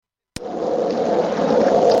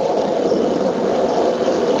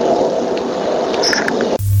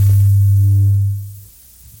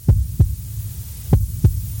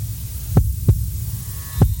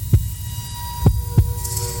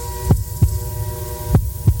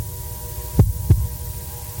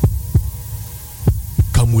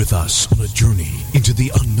with us on a journey into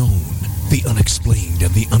the unknown, the unexplained,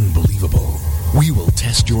 and the unbelievable. We will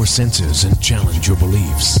test your senses and challenge your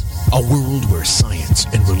beliefs. A world where science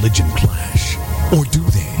and religion clash. Or do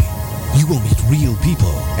they? You will meet real people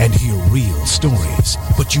and hear real stories,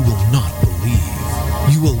 but you will not believe.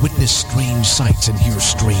 You will witness strange sights and hear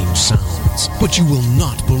strange sounds, but you will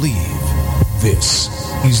not believe. This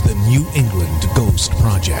is the New England Ghost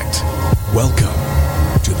Project. Welcome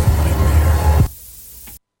to the nightmare.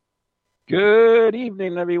 Good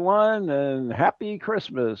evening, everyone, and happy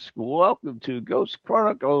Christmas. Welcome to Ghost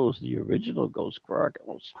Chronicles, the original Ghost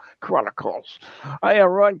Chronicles. I am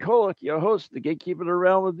Ron Kolick, your host, the gatekeeper of the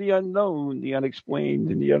realm of the unknown, the unexplained,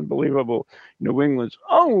 and the unbelievable, New England's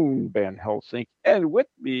own Van Helsing. And with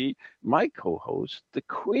me, my co-host, the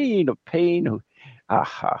queen of pain,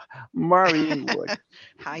 Mauren Wood.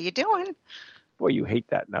 How you doing? Boy, you hate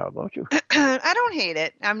that now, don't you? I don't hate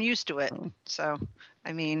it. I'm used to it. So,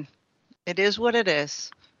 I mean, it is what it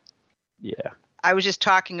is. Yeah. I was just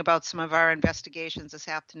talking about some of our investigations this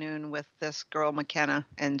afternoon with this girl, McKenna,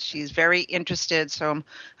 and she's very interested. So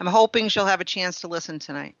I'm hoping she'll have a chance to listen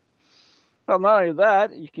tonight. Well, not only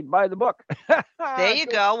that, you can buy the book. There you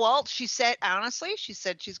go. Well, she said, honestly, she's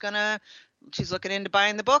looking into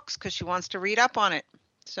buying the books because she wants to read up on it.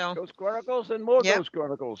 So Ghost Chronicles and more Ghost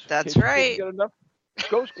Chronicles. That's right. Get enough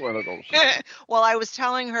Ghost Chronicles. Well, I was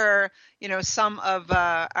telling her, some of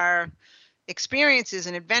our experiences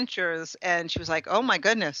and adventures, and she was like, "Oh my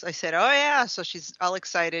goodness!" I said, "Oh yeah." So she's all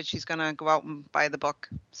excited. She's gonna go out and buy the book.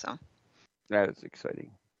 So that is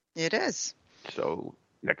exciting. It is. So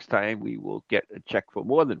next time we will get a check for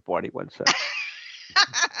more than 41 cents.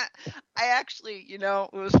 I actually, it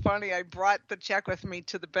was funny. I brought the check with me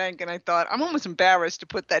to the bank, and I thought, I'm almost embarrassed to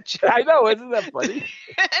put that check. I know, isn't that funny?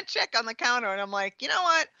 Check on the counter, and I'm like, you know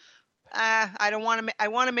what? I don't want to. I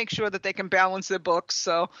want to make sure that they can balance their books,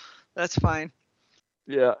 so that's fine.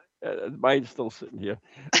 Yeah, mine's still sitting here.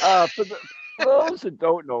 For those that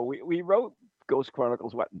don't know, we wrote Ghost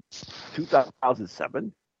Chronicles, what,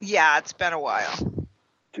 2007? Yeah, it's been a while.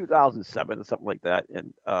 2007 or something like that,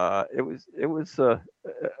 and it was a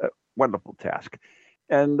wonderful task,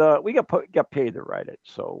 and we got paid to write it,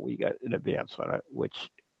 so we got an advance on it. Which,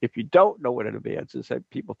 if you don't know what an advance is,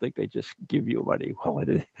 people think they just give you money. Well,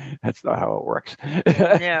 that's not how it works.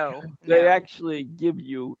 No, they actually give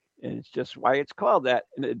you, and it's just why it's called that,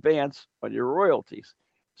 an advance on your royalties.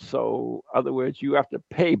 So, in other words, you have to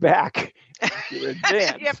pay back your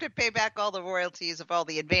advance. You have to pay back all the royalties of all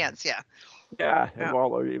the advance, yeah. Yeah, of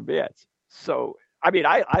all of the advance. So, I mean,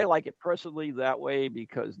 I like it personally that way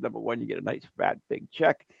because, number one, you get a nice, fat, big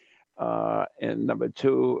check. And number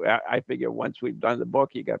two, I figure once we've done the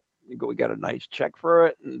book, we got a nice check for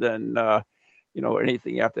it. And then,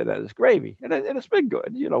 anything after that is gravy. And it's been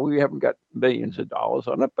good. We haven't got millions of dollars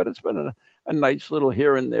on it, but it's been a nice little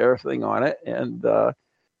here and there thing on it. And,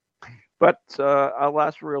 but our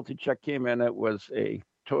last royalty check came in. It was a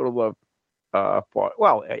total of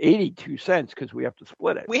 82 cents because we have to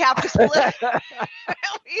split it. We have to split it.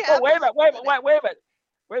 Wait a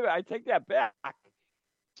minute. I take that back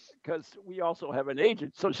because we also have an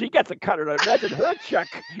agent, so she gets a cut of it. Imagine her check.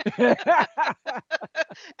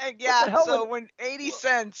 And so when 80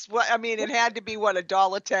 cents, it had to be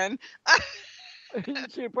 $1.10.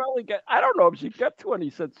 She probably got, I don't know if she got 20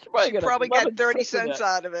 cents. She probably got 30 cents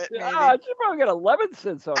out of it. She probably got 11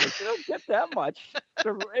 cents on it. She don't get that much.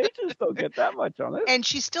 The agents don't get that much on it. And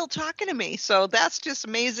she's still talking to me, so that's just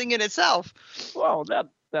amazing in itself. Well,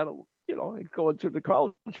 that'll go into the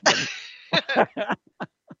college money.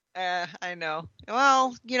 I know.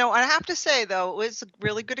 Well, I have to say, though, it was a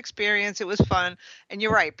really good experience. It was fun. And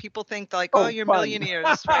you're right. People think like, you're fun.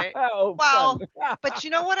 Millionaires, right? Fun. But you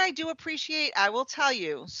know what I do appreciate? I will tell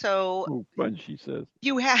you. So fun, she says.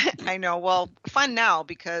 I know. Well, fun now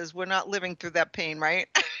because we're not living through that pain, right?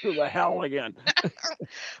 Through the hell again.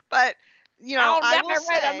 But, I'll I never will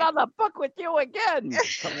write say, another book with you again.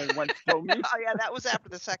 Someone once told me. Oh, yeah, that was after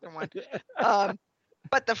the second one.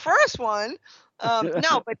 But the first one,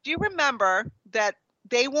 no, but do you remember that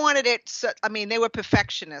they wanted it? They were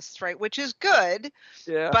perfectionists, right? Which is good.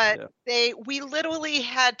 Yeah. But we literally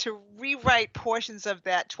had to rewrite portions of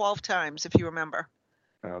that 12 times, if you remember.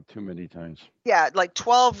 Oh, too many times. Yeah, like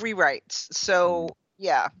 12 rewrites. So,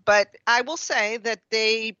 yeah. But I will say that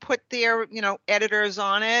they put their, editors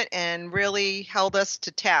on it and really held us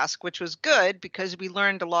to task, which was good because we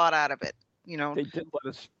learned a lot out of it. They did let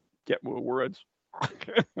us get more words.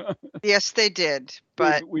 Yes, they did.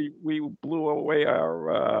 But we blew away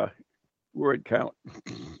our word count.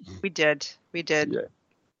 We did. Yeah.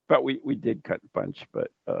 But we did cut a bunch,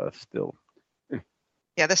 but still.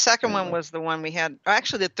 Yeah, the second one Anyway. was the one we had.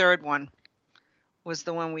 Actually, the third one was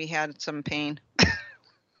the one we had some pain.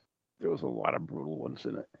 There was a lot of brutal ones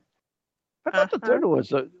in it. I thought the third one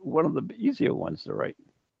was one of the easier ones to write.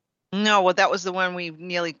 No, well, that was the one we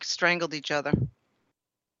nearly strangled each other.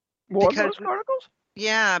 More Ghost Chronicles?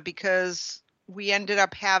 Yeah, because we ended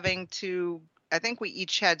up having to. I think we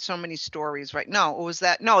each had so many stories, right? No, was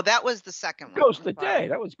that? No, that was the second one. Ghost a Day.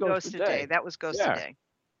 That was Ghost a Day. That was Ghost a Day.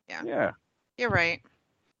 Yeah. Yeah. You're right.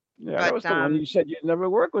 Yeah, but, that was the one you said you'd never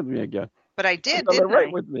work with me again. But I did, didn't I?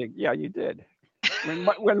 With me. Yeah, you did.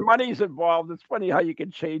 When money's involved, it's funny how you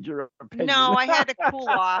can change your opinion. No, I had to cool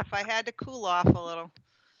off. I had to cool off a little.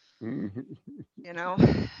 You know,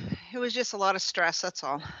 it was just a lot of stress. That's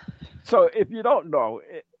all. So if you don't know,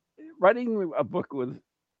 writing a book was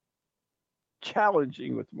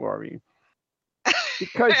challenging with Mauren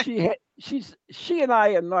because she and I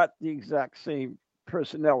are not the exact same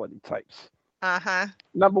personality types.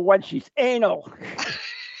 Number one, she's anal.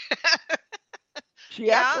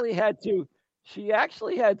 She actually had to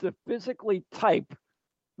physically type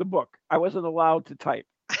the book. I wasn't allowed to type.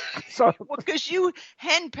 So because you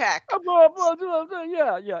henpeck.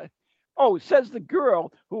 Yeah. Oh, says the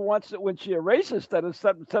girl who wants it when she erases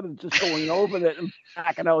instead of just going over it and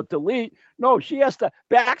backing out delete. No, she has to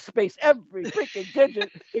backspace every freaking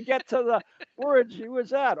digit to get to the word she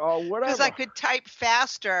was at or whatever. Because I could type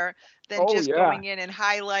faster than going in and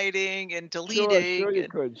highlighting and deleting.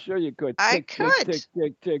 Sure you could. I could.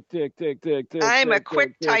 Tick. I'm a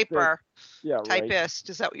quick typer. Yeah, typist.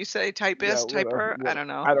 Is that what you say? Typist, typer? Yeah. I don't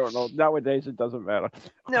know. I don't know. Nowadays it doesn't matter.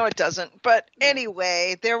 No, it doesn't. But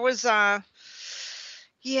anyway, there was some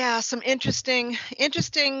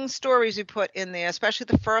interesting stories we put in there, especially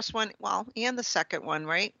the first one, and the second one,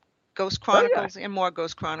 right? Ghost Chronicles and more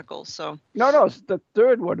Ghost Chronicles. So No, the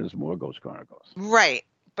third one is more Ghost Chronicles. Right.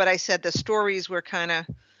 But I said the stories were kind of.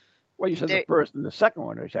 Well, you said the first and the second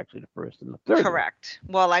one is actually the first and the third. Correct.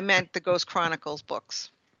 Well, I meant the Ghost Chronicles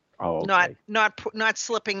books. Oh, okay. Not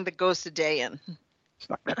slipping the Ghost a Day in.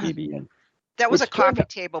 Stuck the BB in. That was a coffee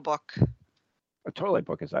table book. A toilet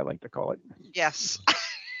book, as I like to call it. Yes.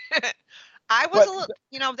 I was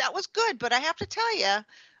that was good, but I have to tell you,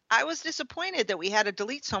 I was disappointed that we had to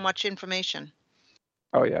delete so much information.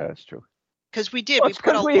 Oh yeah, that's true. Because we did. We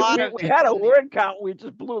put a lot of. We had a word count. We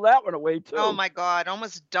just blew that one away too. Oh my God!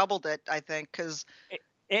 Almost doubled it, I think.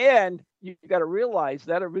 And you got to realize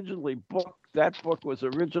that that book was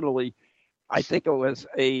originally, I think it was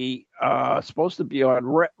supposed to be on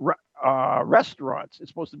restaurants. It's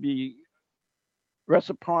supposed to be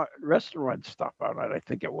restaurant stuff on it. I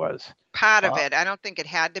think it was part of it. I don't think it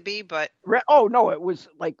had to be, but no, it was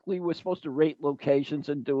like we were supposed to rate locations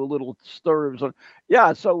and do a little stirrings on.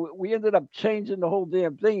 Yeah, so we ended up changing the whole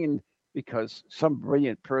damn thing because some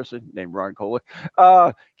brilliant person named Ron Kohler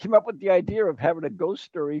came up with the idea of having a ghost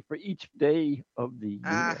story for each day of the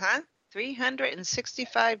year.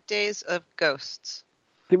 365 days of ghosts.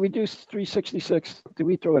 Did we do 366? Did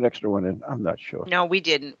we throw an extra one in? I'm not sure. No, we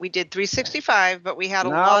didn't. We did 365, but we had a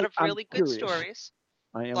lot of really good stories.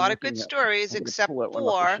 A lot of good stories, except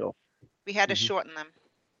for we had to shorten them.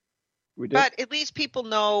 We did. But at least people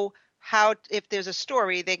know how, if there's a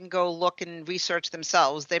story, they can go look and research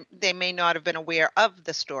themselves. They may not have been aware of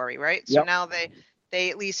the story, right? So now they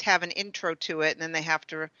at least have an intro to it, and then they have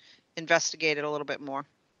to investigate it a little bit more.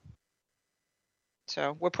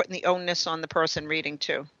 So we're putting the onus on the person reading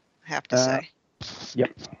too, I have to say.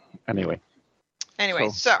 Yep. Anyway,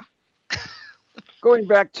 so going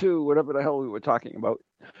back to whatever the hell we were talking about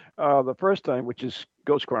the first time, which is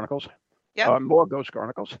Ghost Chronicles. Yeah. More Ghost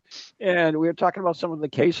Chronicles. And we were talking about some of the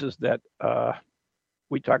cases that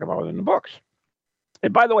we talk about in the books.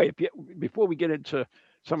 And by the way, before we get into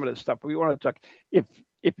some of this stuff, we want to talk. If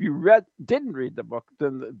you didn't read the book,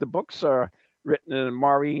 then the books are written in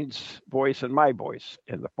Mauren's voice and my voice,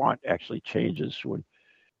 and the font actually changes when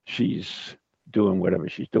she's doing whatever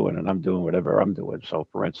she's doing and I'm doing whatever I'm doing. So,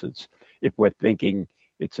 for instance, if we're thinking,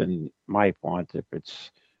 it's in my font. If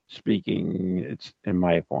it's speaking, it's in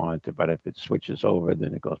my font. But if it switches over,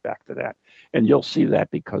 then it goes back to that. And you'll see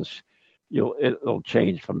that because it'll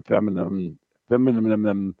change from feminine to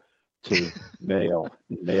male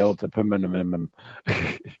to feminine.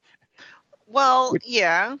 Well,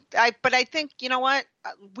 yeah, but I think, you know what,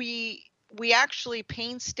 we actually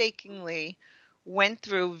painstakingly went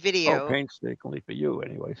through video. Oh, painstakingly for you,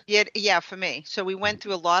 anyways. Yeah, for me. So we went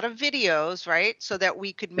through a lot of videos, right, so that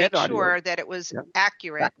we could make sure that it was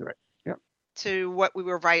accurate Yep. to what we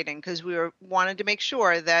were writing, because we wanted to make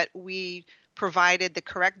sure that we provided the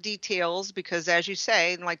correct details, because as you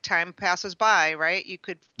say, like time passes by, right? You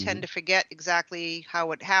could tend to forget exactly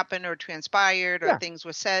how it happened or transpired or things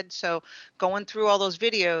were said. So going through all those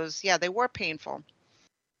videos, yeah, they were painful.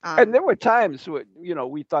 And there were times when,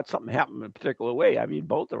 we thought something happened in a particular way. I mean,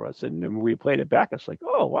 both of us, and then when we played it back, it's like,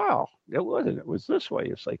 oh wow, it wasn't. It was this way.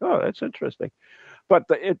 It's like, oh, that's interesting. But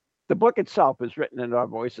the book itself is written in our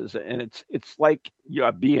voices, and it's like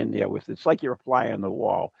you're being there with. It's like you're a fly on the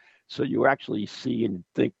wall. So you actually see and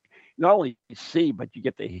think. Not only see, but you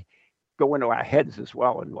get to go into our heads as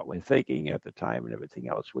well and what we're thinking at the time and everything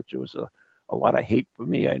else, which was a lot of hate for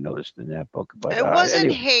me, I noticed in that book. But it wasn't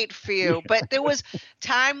anyway. hate for you, but there was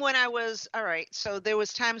time when I was So there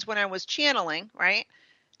was times when I was channeling, right?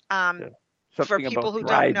 Something for people about who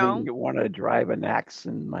driving, don't know, you want to drive an axe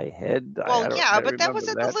in my head. well, I but that was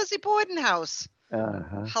at the Lizzie Borden house.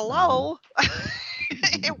 Hello.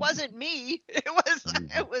 It wasn't me.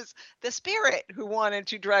 It was the spirit who wanted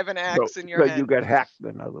to drive an axe in your head. You got hacked,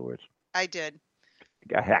 in other words. I did. You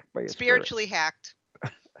got hacked by a spiritually hacked.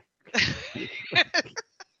 I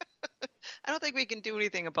don't think we can do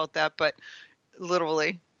anything about that, but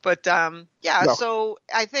literally. But no. So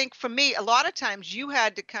I think for me, a lot of times you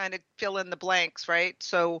had to kind of fill in the blanks, right?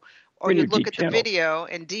 So, or you look at the video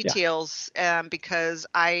and details, because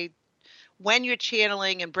when you're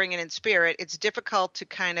channeling and bringing in spirit, it's difficult to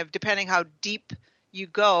kind of, depending how deep you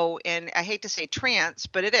go, and I hate to say trance,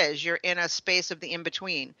 but it is, you're in a space of the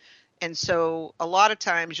in-between. And so a lot of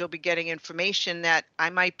times you'll be getting information that I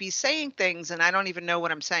might be saying things and I don't even know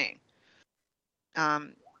what I'm saying.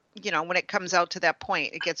 When it comes out to that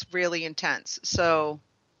point, it gets really intense. So,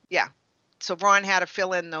 yeah. So Ron had to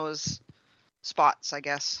fill in those spots, I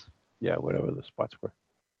guess. Yeah, whatever the spots were.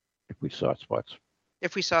 If we saw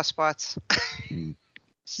spots.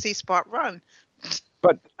 See spot, run.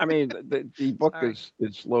 But, I mean, the book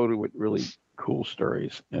is loaded with really cool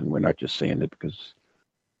stories. And we're not just saying it because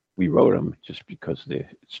we wrote them, just because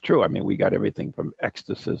it's true. I mean, we got everything from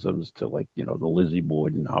exorcisms to, like, the Lizzie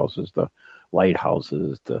Borden houses, the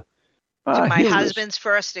lighthouses, to my husband's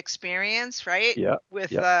first experience, right? Yeah. With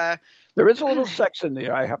there is a little sex in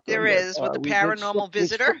there, I have to admit. With the paranormal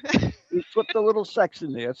visitor. We slipped a little sex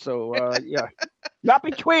in there, so yeah. Not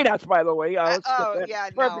between us, by the way.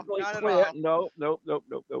 Perfectly not clear. at all.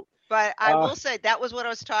 No. But I will say that was what I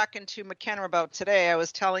was talking to McKenna about today. I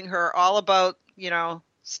was telling her all about,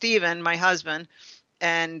 Stephen, my husband,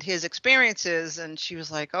 and his experiences, and she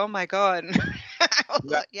was like, "Oh my God."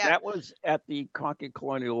 That was at the Concord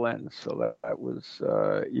Colonial Lens, so that was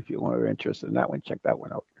if you were interested in that one, check that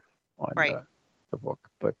one out on the book.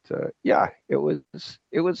 But it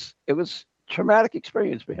was traumatic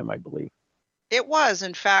experience for him, I believe. It was.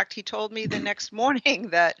 In fact, he told me the next morning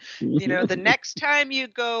that, the next time you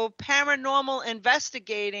go paranormal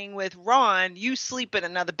investigating with Ron, you sleep in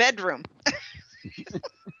another bedroom.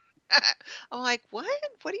 I'm like, what?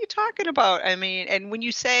 What are you talking about? I mean, and when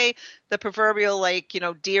you say the proverbial,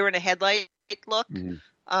 deer in a headlight look,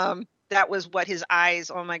 that was what his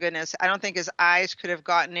eyes, oh my goodness. I don't think his eyes could have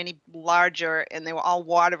gotten any larger, and they were all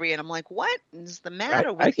watery. And I'm like, what is the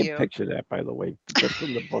matter with you? I can picture that, by the way, just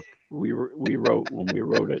from the book we wrote when we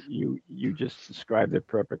wrote it. You just described it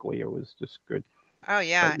perfectly. It was just good. Oh,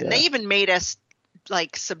 yeah. And they even made us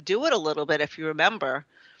subdue it a little bit, if you remember.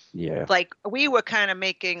 Yeah. We were kind of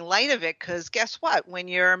making light of it, because guess what? When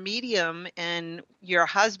you're a medium and your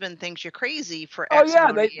husband thinks you're crazy for X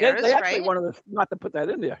amount of years, they actually wanted us not to put that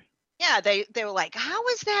in there. Yeah, they were like, how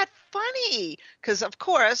is that funny? Because, of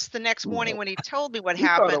course, the next morning when he told me what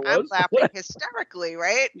happened, I'm laughing hysterically,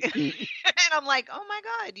 right? And I'm like, oh, my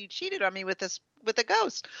God, you cheated on me with a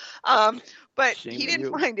ghost. But he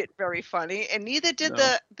didn't find it very funny, and neither did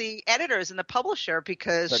the editors and the publisher,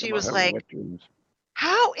 because she was like,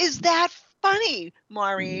 how is that funny,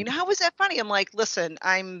 Maureen? How is that funny? I'm like, listen,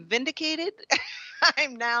 I'm vindicated.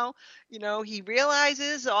 I'm now, he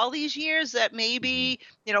realizes all these years that maybe,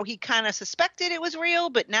 he kind of suspected it was real,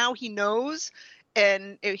 but now he knows,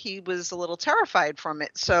 and he was a little terrified from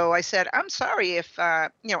it. So I said, I'm sorry if,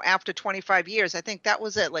 after 25 years, I think that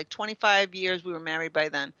was it, 25 years we were married by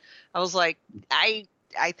then. I was like, I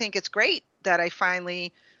think it's great that I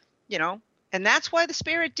finally, and that's why the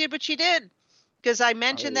spirit did what she did. Because I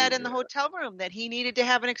mentioned that in the hotel room, that he needed to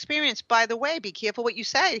have an experience. By the way, be careful what you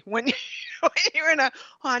say when you're in a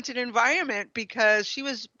haunted environment, because she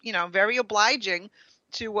was, very obliging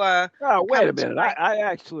to. Wait a minute. I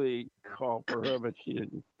actually called for her, but she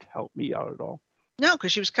didn't help me out at all. No,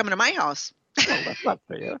 because she was coming to my house. Well, that's not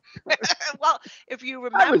fair. Well, if you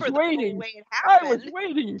remember the way it happened. I was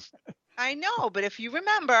waiting. I know, but if you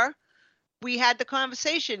remember, we had the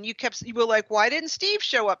conversation. You were like, why didn't Steve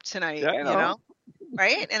show up tonight? Yeah, I know.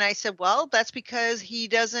 Right? And I said, well, that's because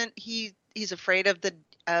he's afraid of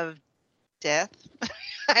death,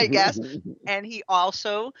 I guess. And he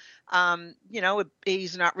also,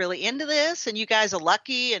 he's not really into this, and you guys are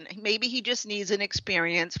lucky, and maybe he just needs an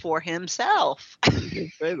experience for himself. You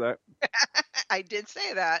did say that. I did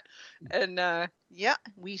say that. And yeah,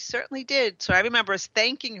 we certainly did. So I remember us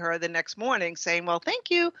thanking her the next morning saying, well, thank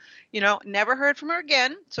you. Never heard from her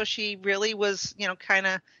again. So she really was, kind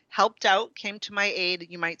of helped out, came to my aid,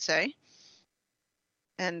 you might say.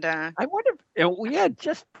 And I wonder if we had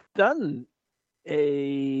just done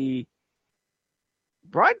a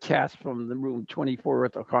broadcast from the room 24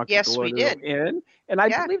 at the Concord. Yes, we did. And I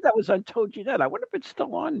believe that was on Told You That. I wonder if it's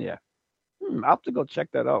still on there. I'll have to go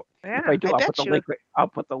check that out. Yeah, if I do, I'll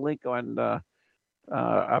put the link on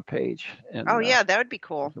our page. And, yeah, that would be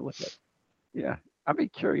cool. Yeah, I'd be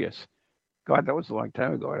curious. God, that was a long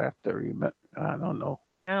time ago. After you met, I don't know.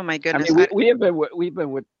 Oh my goodness! I mean, we've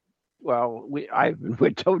been with. Well, I've been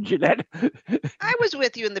with Told You That. I was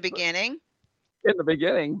with you in the beginning. In the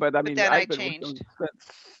beginning, but I mean, then I've been changed. with them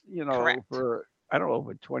since, Correct. for I don't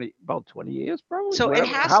know, about 20 years probably. So it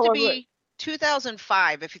has to be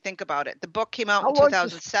 2005 if you think about it. The book came out in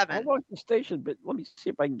 2007. How long the station? But let me see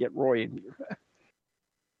if I can get Roy in here.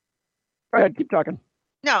 Go ahead, keep talking.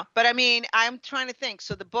 No, but I mean, I'm trying to think.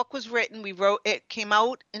 So the book was written, it came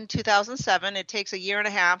out in 2007. It takes a year and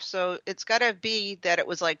a half. So it's got to be that it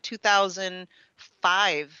was like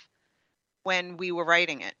 2005 when we were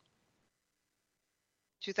writing it.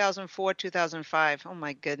 2004, 2005. Oh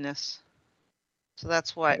my goodness. So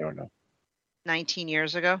that's what? I don't know. 19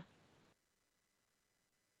 years ago.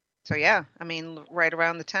 So yeah, I mean, right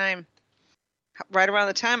around the time,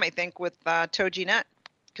 I think, with Toji Nut.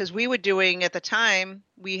 Because we were doing at the time,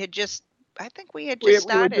 we had just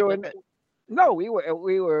started with it. No, we were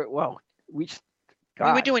doing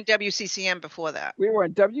WCCM before that. We were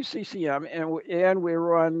on WCCM and we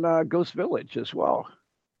were on Ghost Village as well.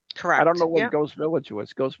 Correct. I don't know what Ghost Village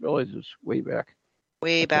was. Ghost Village is way back.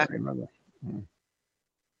 Way back. I remember.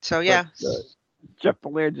 So yeah. But, Jeff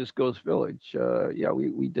Belanger's Ghost Village.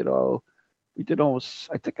 We did almost,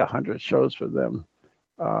 I think, 100 shows for them.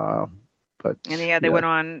 They went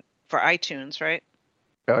on for iTunes, right?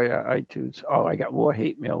 Oh yeah, iTunes. Oh, I got more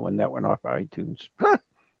hate mail when that went off iTunes.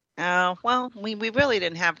 Oh, well, we really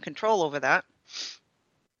didn't have control over that.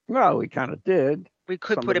 Well, we kind of did. We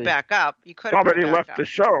could put it back up. You could. Somebody left the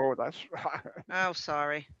show. That's. Oh,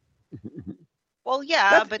 sorry. Well,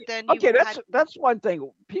 yeah, but then that's one thing.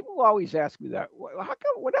 People always ask me that. How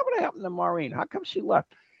come? Whatever happened to Maureen? How come she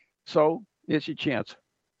left? So here's your chance.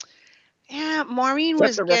 Yeah, Maureen Set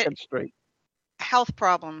was the record straight. Health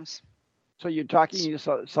problems. So you're talking to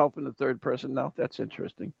yourself in the third person now? That's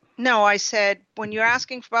interesting. No, I said when you're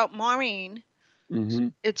asking about Maureen,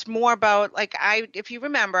 it's more about if you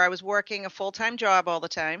remember, I was working a full-time job all the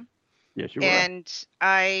time. Yes, you were. And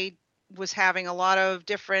I was having a lot of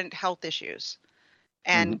different health issues.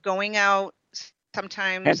 And going out,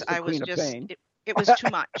 sometimes I was just, it was too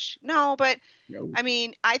much. No, but I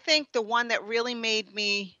mean, I think the one that really made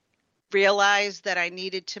me realize that I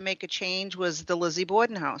needed to make a change was the Lizzie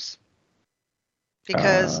Borden house.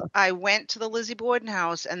 Because I went to the Lizzie Borden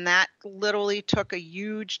house and that literally took a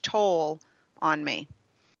huge toll on me.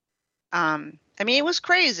 I mean, it was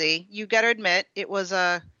crazy. You got to admit, it was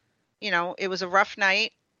a rough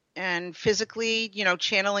night. And physically,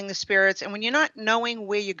 channeling the spirits. And when you're not knowing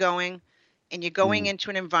where you're going and you're going into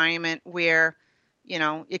an environment where,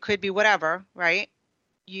 it could be whatever, right?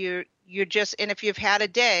 You're just, and if you've had a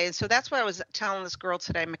day, so that's what I was telling this girl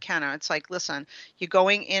today, McKenna. It's like, listen, you're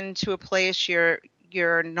going into a place,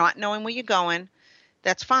 you're not knowing where you're going.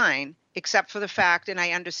 That's fine, except for the fact, and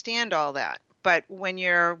I understand all that. But when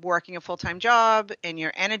you're working a full-time job and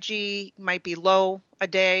your energy might be low a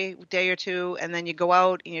day or two, and then you go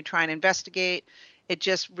out and you try and investigate, it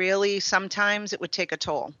just really, sometimes it would take a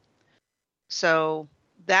toll. So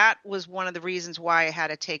that was one of the reasons why I had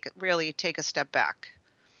to take a step back,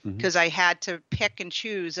 because I had to pick and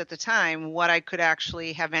choose at the time what I could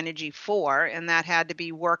actually have energy for. And that had to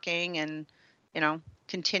be working and,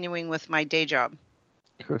 continuing with my day job.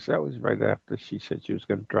 Because that was right after she said she was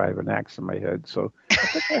going to drive an axe in my head. So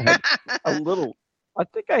I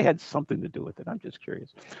think I I had something to do with it. I'm just curious.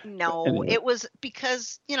 No, anyway. It was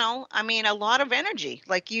because, I mean, a lot of energy.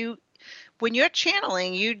 Like when you're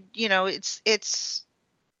channeling, it's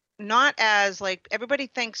not as like everybody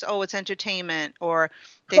thinks, oh, it's entertainment, or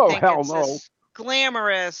they think it's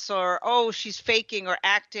glamorous, or, oh, she's faking or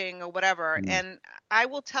acting or whatever. And I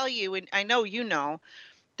will tell you, and I know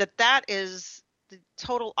that is the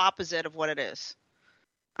total opposite of what it is.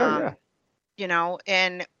 Oh, yeah. You know,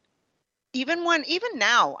 and even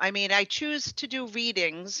now, I mean, I choose to do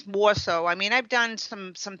readings more so. I mean, I've done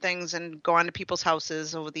some things and gone to people's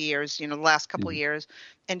houses over the years, you know, the last couple of years,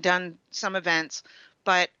 and done some events,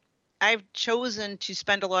 but I've chosen to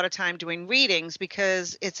spend a lot of time doing readings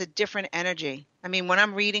because it's a different energy. I mean, when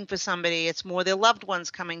I'm reading for somebody, it's more their loved ones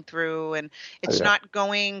coming through, and it's not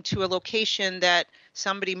going to a location that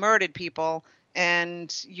somebody murdered people,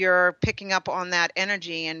 and you're picking up on that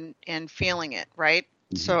energy and feeling it, right?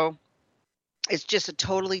 So it's just a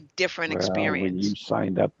totally different experience. When you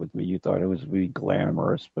signed up with me, you thought it was really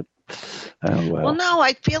glamorous, but well, no,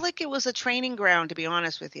 I feel like it was a training ground, to be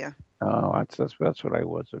honest with you. Oh, that's what I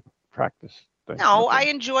was, a practice thing. No, I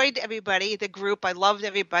enjoyed everybody, the group. I loved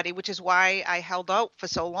everybody, which is why I held out for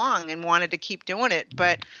so long and wanted to keep doing it.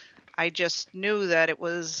 But I just knew that it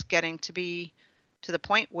was getting to be to the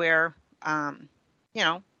point where, you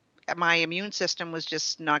know, my immune system was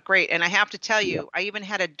just not great. And I have to tell you, I even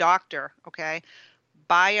had a doctor,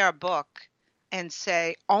 buy our book and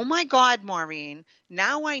say, "Oh my God, Maureen,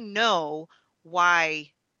 now I know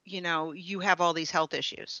why, you know, you have all these health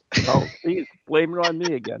issues." Oh, please blame it on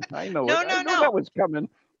me again. I know No, I know that was coming.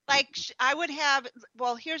 Like I would have,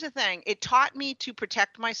 well, here's the thing. It taught me to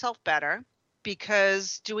protect myself better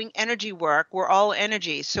because doing energy work, we're all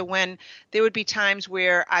energy. So when there would be times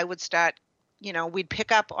where I would start, you know, we'd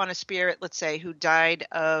pick up on a spirit, let's say, who died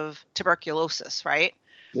of tuberculosis, right?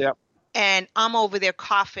 Yep. And I'm over there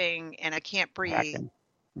coughing and I can't breathe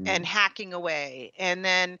and hacking away. And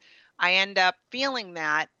then I end up feeling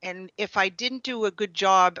that. And if I didn't do a good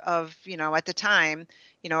job of, you know, at the time,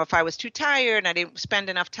 you know, if I was too tired and I didn't spend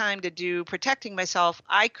enough time to do protecting myself,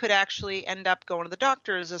 I could actually end up going to the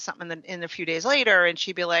doctors or something in a few days later. And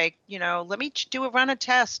she'd be like, you know, let me run a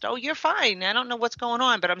test. Oh, you're fine. I don't know what's going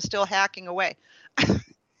on, but I'm still hacking away.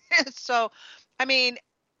 So, I mean,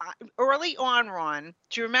 early on, Ron,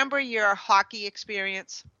 do you remember your hockey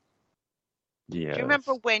experience? Yeah. Do you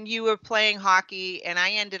remember when you were playing hockey and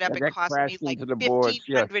I ended up, it cost me like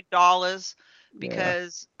 $1,500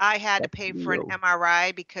 because I had to pay for an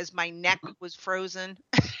MRI because my neck was frozen.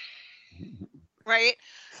 Right?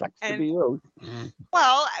 Sucks to be you.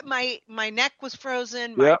 Well, my neck was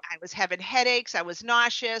frozen. I was having headaches. I was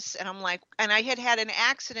nauseous. And I'm like, and I had an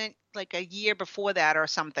accident like a year before that or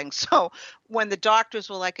something. So when the doctors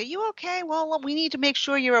were like, "Are you okay?" Well, we need to make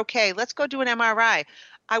sure you're okay. Let's go do an MRI.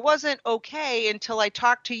 I wasn't okay until I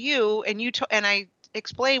talked to you and and I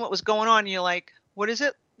explained what was going on. And you're like, "What is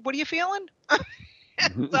it? What are you feeling?"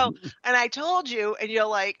 So, and I told you, and you're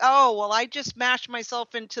like, "Oh, well, I just mashed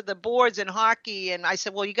myself into the boards in hockey." And I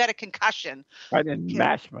said, "Well, you got a concussion." I didn't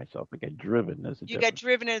mash myself. I got driven. You got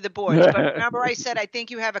driven into the boards. But remember I said, I think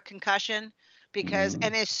you have a concussion because,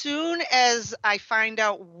 and as soon as I find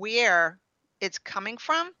out where it's coming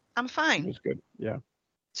from, I'm fine. That's good. Yeah.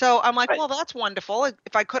 So I'm like, well, that's wonderful.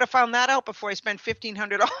 If I could have found that out before I spent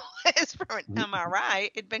 $1,500 for an MRI,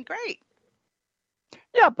 it'd been great.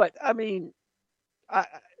 Yeah, but I mean,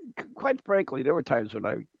 quite frankly, there were times when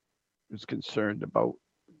I was concerned about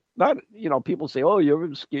not, you know, people say, "Oh,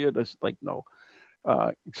 you're scared." It's like, no,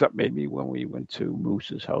 except maybe when we went to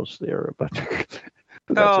Moose's house there. But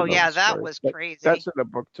oh yeah, that was crazy. That's in the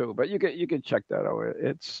book too. But you can check that out.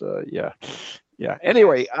 It's yeah.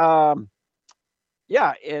 Anyway,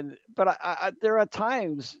 yeah, but there are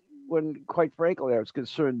times when, quite frankly, I was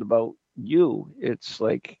concerned about you. It's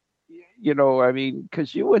like, you know, I mean,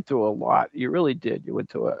 because you went through a lot. You really did. You went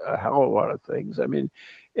through a hell of a lot of things. I mean,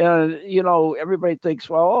 and, you know, everybody thinks,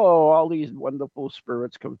 well, all these wonderful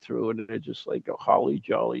spirits come through and they're just like holly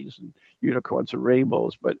jollies and unicorns and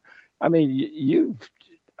rainbows. But, I mean, you've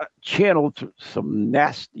channeled some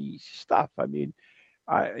nasty stuff. I mean,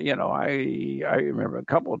 I remember a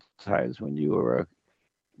couple of times when you were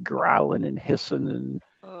growling and hissing and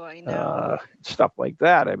I know. Stuff like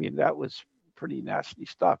that. I mean, that was pretty nasty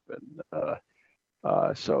stuff.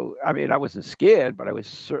 And so, I mean, I wasn't scared, but I was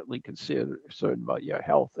certainly concerned about your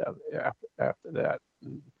health after that.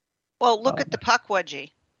 Well, look at the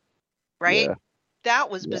Pukwudgie, right? Yeah. That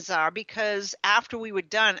was bizarre because after we were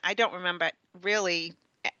done, I don't remember really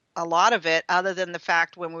a lot of it other than the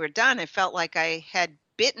fact when we were done, it felt like I had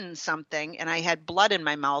bitten something and I had blood in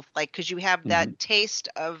my mouth, like, because you have that taste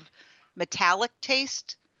of metallic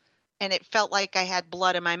taste. And it felt like I had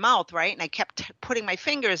blood in my mouth, right? And I kept putting my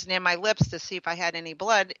fingers near my lips to see if I had any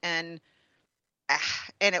blood, and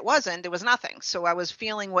it wasn't. There was nothing. So I was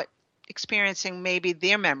experiencing maybe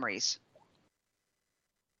their memories.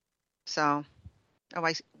 So,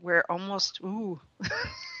 we're almost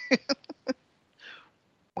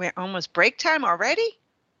we're almost break time already.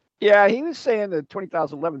 Yeah, he was saying that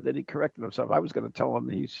 2011 that he corrected himself. I was going to tell him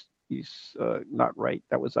he's not right.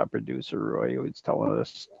 That was our producer Roy who was telling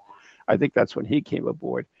us. I think that's when he came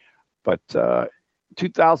aboard. But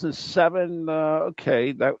 2007,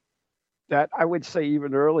 okay, that I would say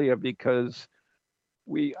even earlier because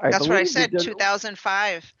that's what I said.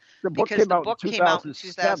 2005. The book because came out in in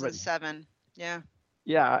 2007. Yeah.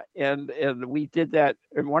 Yeah, and we did that.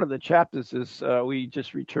 And one of the chapters is we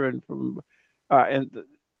just returned from,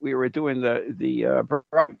 we were doing the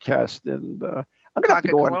broadcast, and I'm gonna have to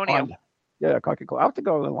go on. Yeah, I'll have to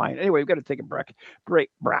go online. Anyway, we've got to take a break.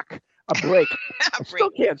 I still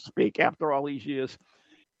can't speak after all these years.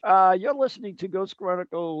 You're listening to Ghost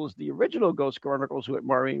Chronicles, the original Ghost Chronicles with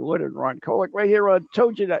Mauren Wood and Ron Kolek right here on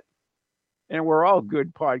TogiNet. And we're all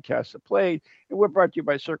good podcasts are played. And we're brought to you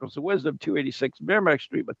by Circles of Wisdom, 286 Merrimack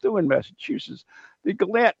Street, Methuen, Massachusetts. The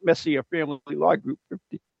Gallant Messier Family Law Group,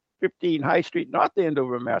 15 High Street, North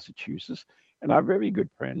Andover, Massachusetts. And our very good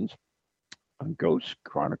friends on Ghost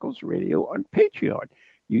Chronicles Radio on Patreon.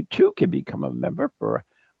 You too can become a member for a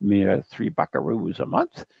mere $3 buckaroos a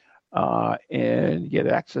month and get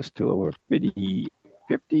access to over 50,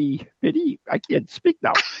 I can't speak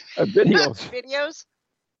now, videos.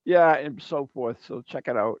 Yeah, and so forth. So check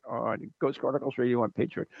it out on Ghost Chronicles Radio on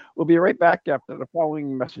Patreon. We'll be right back after the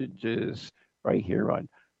following messages right here on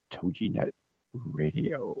TogiNet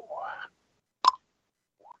Radio.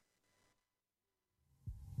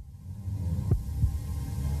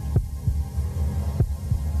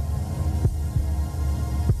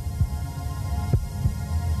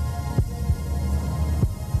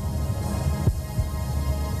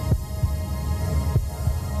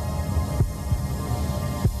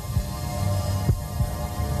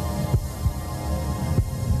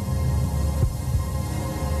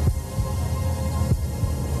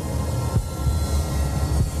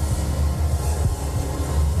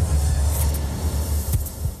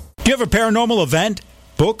 Do you have a paranormal event,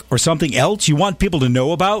 book, or something else you want people to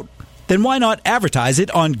know about? Then why not advertise it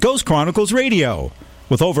on Ghost Chronicles Radio?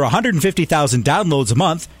 With over 150,000 downloads a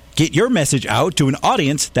month, get your message out to an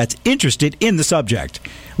audience that's interested in the subject.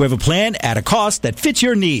 We have a plan at a cost that fits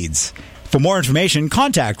your needs. For more information,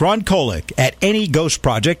 contact Ron Kolek at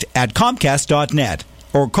anyghostproject@comcast.net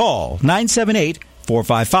or call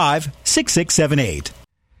 978-455-6678.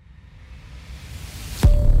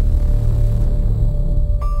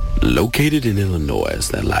 Located in Illinois,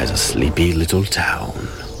 there lies a sleepy little town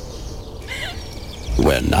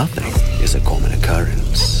where nothing is a common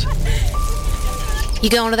occurrence.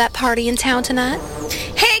 You going to that party in town tonight?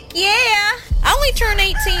 Heck yeah! I only turned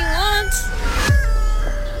 18 once.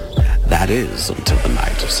 That is until the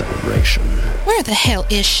night of celebration. Where the hell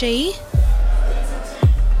is she?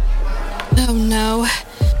 Oh no.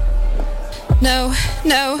 No,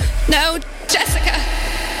 Jessica!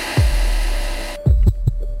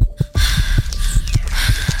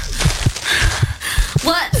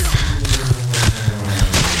 What's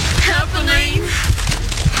happening?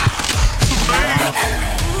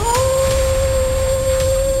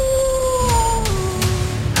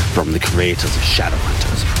 From the creators of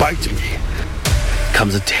Shadowhunters, Bite Me,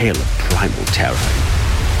 comes a tale of primal terror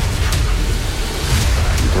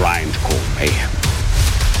and grindcore mayhem.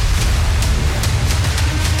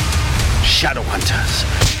 Shadowhunters,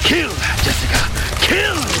 kill, Jessica,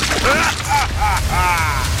 kill!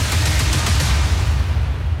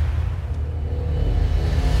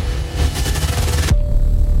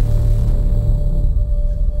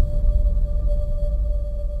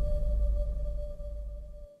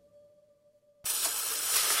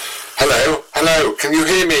 Hello, can you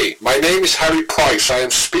hear me? My name is Harry Price. I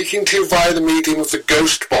am speaking to you via the medium of the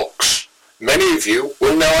Ghost Box. Many of you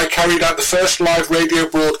will know I carried out the first live radio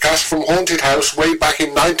broadcast from Haunted House way back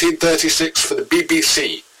in 1936 for the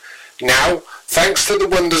BBC. Now, thanks to the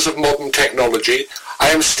wonders of modern technology, I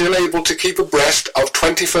am still able to keep abreast of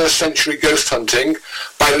 21st century ghost hunting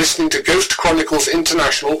by listening to Ghost Chronicles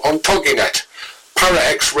International on TogiNet,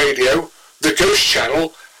 ParaX Radio, the Ghost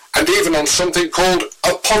Channel, and even on something called a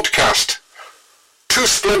podcast. Two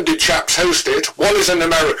splendid chaps host it. One is an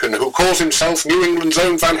American who calls himself New England's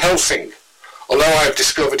own Van Helsing, although I have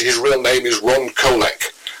discovered his real name is Ron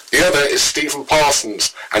Kolek. The other is Stephen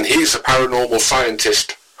Parsons, and he's a paranormal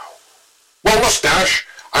scientist. Well, mustache,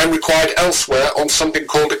 I'm required elsewhere on something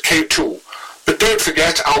called a K2. But don't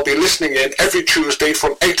forget, I'll be listening in every Tuesday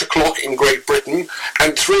from 8 o'clock in Great Britain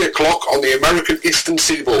and 3 o'clock on the American Eastern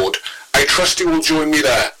Seaboard. I trust you will join me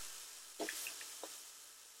there.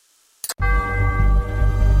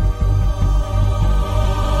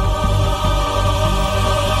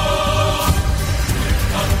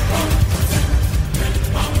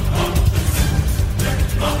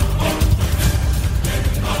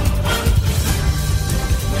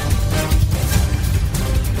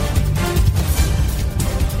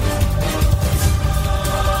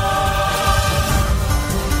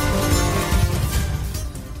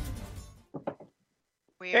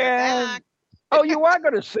 Oh, you are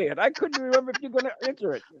going to say it. I couldn't remember if you're going to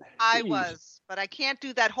enter it. I Jeez. was, but I can't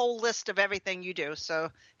do that whole list of everything you do. So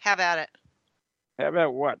have at it. How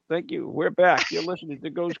about what? Thank you. We're back. You're listening to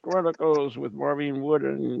Ghost Chronicles with Mauren Wood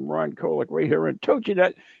and Ron Kolick right here in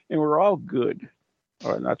TogiNet, and we're all good,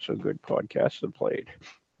 or not so good podcasts are played.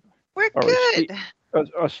 We're Or good.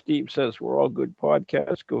 Steve says we're all good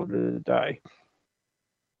podcasts. Go to die.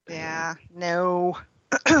 Yeah. No.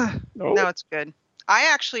 No. No, it's good. I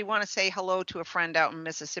actually want to say hello to a friend out in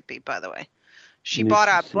Mississippi, by the way. She bought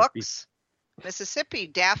our books. Mississippi,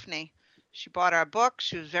 Daphne. She bought our books.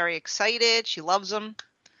 She was very excited. She loves them.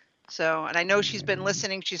 So, and I know she's been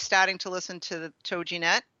listening. She's starting to listen to the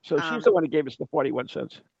TogiNet. So she's the one who gave us the 41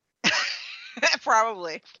 cents.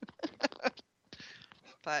 Probably.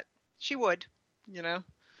 But she would,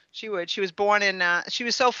 she would. She was born in, she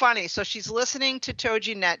was so funny. So she's listening to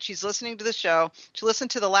TogiNet. She's listening to the show. She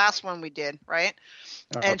listened to the last one we did, right?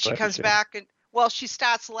 And she comes back and, well, she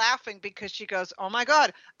starts laughing because she goes, oh my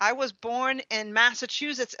God, I was born in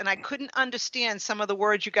Massachusetts and I couldn't understand some of the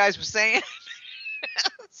words you guys were saying.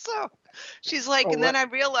 So she's like, and then I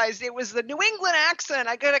realized it was the New England accent.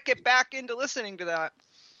 I got to get back into listening to that.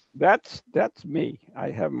 That's me.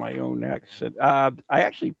 I have my own accent. I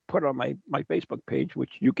actually put on my Facebook page,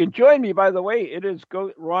 which you can join me, by the way. It is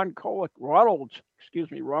Ronald Kolick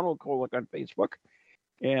on Facebook.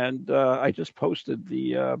 And I just posted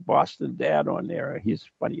the Boston Dad on there. He's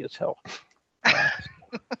funny as hell.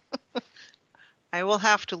 I will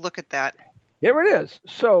have to look at that. Here it is.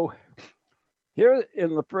 So here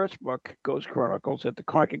in the first book, Ghost Chronicles, at the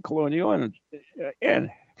Concord Colonial, and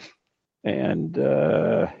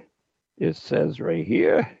it says right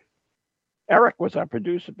here, Eric was our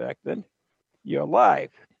producer back then. You're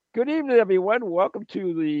live. Good evening, everyone. Welcome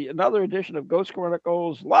to another edition of Ghost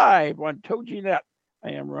Chronicles live on TogiNet.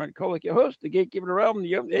 I am Ron Kolick, your host, the gatekeeper around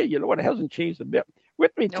the. Hey, you know what? It hasn't changed a bit.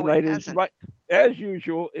 With me tonight as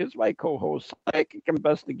usual, is my co-host, psychic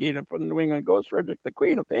investigator from the New England Ghost Project, the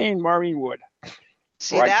Queen of Pain, Mauren Wood.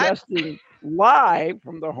 See broadcasting live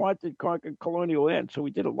from the haunted Concord Colonial Inn. So we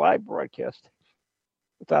did a live broadcast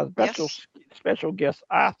with our special guest,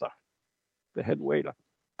 Arthur, the head waiter.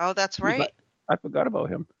 Oh, that's right. I forgot about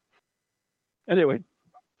him. Anyway.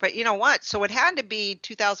 But you know what? So it had to be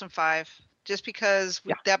 2005. Just because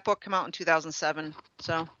that book came out in 2007,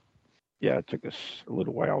 so. Yeah, it took us a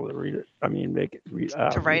little while to read it. I mean,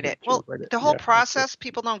 to write it. Well, the whole process,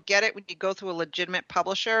 people don't get it when you go through a legitimate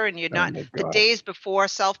publisher and you're not the days before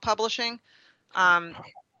self-publishing.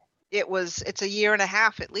 It's a year and a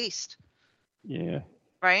half at least. Yeah.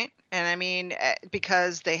 Right, and I mean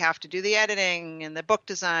because they have to do the editing and the book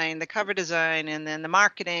design, the cover design, and then the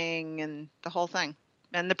marketing and the whole thing,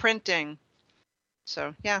 and the printing.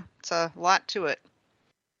 So, yeah, it's a lot to it.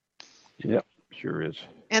 Yep, sure is.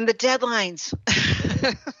 And the deadlines.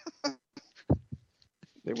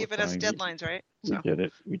 Giving us deadlines, right? So.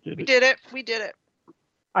 We did it.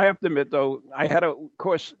 I have to admit, though, of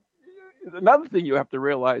course, another thing you have to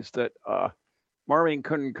realize that Maureen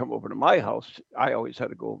couldn't come over to my house. I always had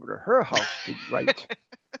to go over to her house to write.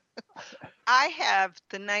 I have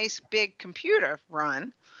the nice big computer,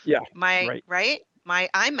 Ron. Yeah, my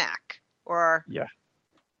iMac.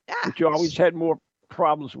 But you always had more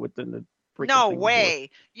problems with than the freaking No thing way.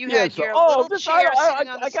 You had your little chair sitting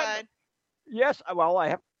on the side. Yes, well, I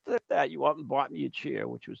have to say that. You went and bought me a chair,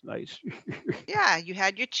 which was nice. Yeah, you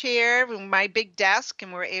had your chair and my big desk,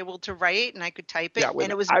 and we were able to write, and I could type it,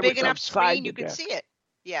 and it was a big enough screen you could see it.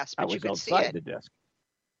 Yes, but you could see it. I was outside the desk.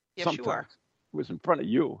 Yes, sometimes. You were. It was in front of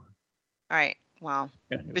you. All right, well,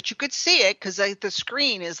 but you could see it because the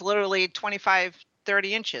screen is literally 25,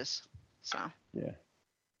 30 inches. So. Yeah.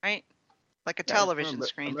 Right? Like a television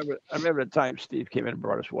screen. I remember the time Steve came in and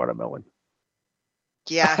brought us watermelon.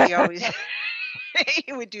 Yeah, he always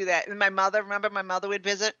he would do that. And my mother would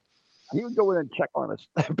visit? He would go in and check on us,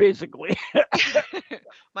 basically.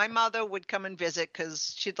 My mother would come and visit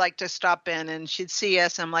because she'd like to stop in and she'd see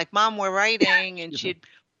us. I'm like, Mom, we're writing. And she'd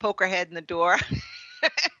poke her head in the door.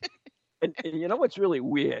 and you know what's really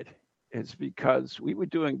weird is because we were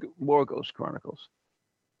doing more Ghost Chronicles.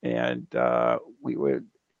 And we were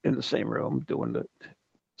in the same room doing the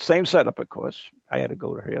same setup, of course. I had to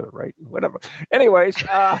go to her, right? Whatever. Anyways,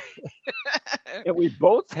 and we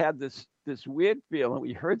both had this weird feeling.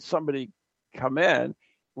 We heard somebody come in.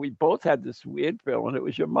 We both had this weird feeling. It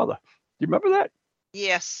was your mother. Do you remember that?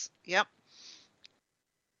 Yes. Yep.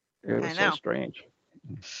 It was so strange.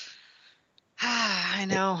 I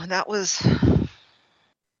know. That was...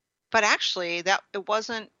 But actually, it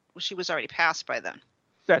wasn't... She was already passed by then.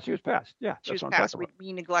 Yeah, she was passed. Yeah, she was passed.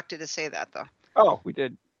 We neglected to say that, though. Oh, we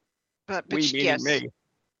did. But we meaning yes. me.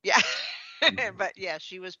 Yeah. But yeah,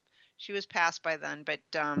 she was passed by then. But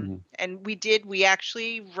Mm-hmm. and we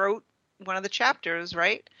actually wrote one of the chapters,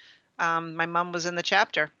 right? My mom was in the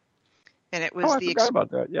chapter, and it was I forgot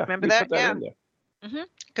about that. Yeah, remember we that? put that Yeah. in there.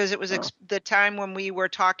 Because it was the time when we were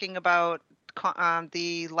talking about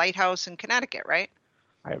the lighthouse in Connecticut, right?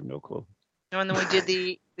 I have no clue. And then we did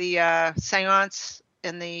the seance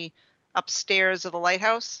in the upstairs of the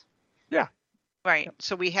lighthouse. Yeah. Right. Yep.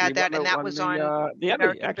 So we had that, and that was on the American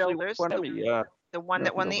Emmy. Actually, Builders, won Emmy. the one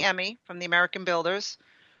that won the Emmy from the American Builders.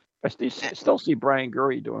 I still see Brian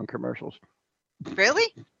Gurry doing commercials.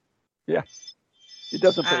 Really? Yeah. He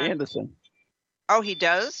does it for Anderson. Oh, he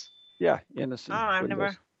does? Yeah, Anderson. Oh, I've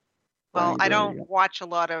never. Well, I don't watch a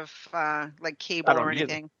lot of like cable or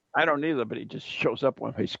anything. I don't either, but he just shows up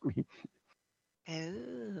on my screen. Oh.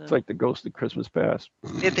 It's like the ghost of Christmas Past.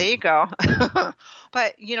 Yeah, there you go.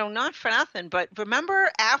 But, not for nothing, but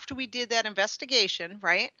remember after we did that investigation,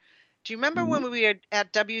 right? Do you remember when we were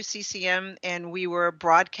at WCCM and we were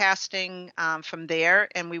broadcasting from there,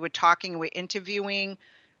 and we were interviewing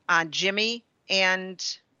Jimmy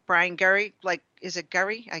and Brian Gurry? Like, is it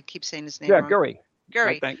Gurry? I keep saying his name wrong. Gurry.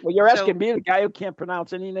 Gurry. Well, you're asking me, the guy who can't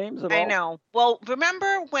pronounce any names at all? I know. Well,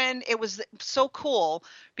 remember when it was so cool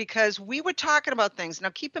because we were talking about things. Now,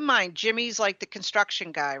 keep in mind, Jimmy's like the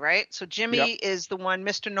construction guy, right? So Jimmy is the one,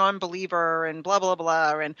 Mr. Non-Believer and blah, blah,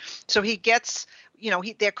 blah. And so he gets,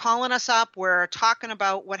 they're calling us up. We're talking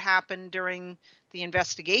about what happened during the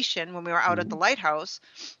investigation when we were out at the lighthouse.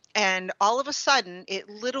 And all of a sudden, it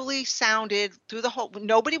literally sounded through the whole,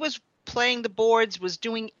 nobody was playing the boards, was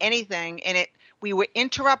doing anything. And we were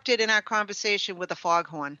interrupted in our conversation with a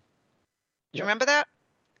foghorn. Do you remember that?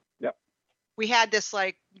 Yep. We had this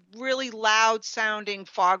like really loud sounding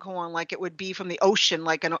foghorn, like it would be from the ocean.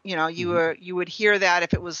 Like, you would hear that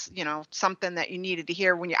if it was, something that you needed to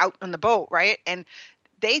hear when you're out on the boat. Right. And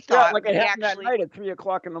they thought like it happened that night at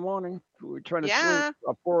 3:00 in the morning. We were trying to sleep,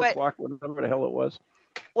 or 4:00, whatever the hell it was.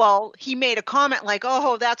 Well, he made a comment like,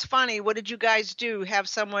 "Oh, that's funny. What did you guys do? Have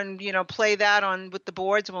someone, play that on with the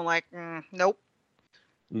boards?" And we're like, "Nope."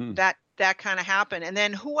 That kind of happened. And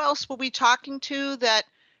then who else were we talking to that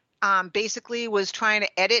basically was trying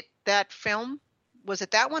to edit that film? Was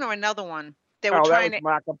it that one or another one? They were trying to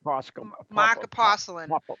Mark Apostolin,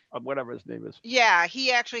 whatever his name is. Yeah,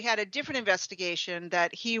 he actually had a different investigation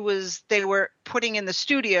that they were putting in the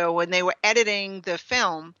studio when they were editing the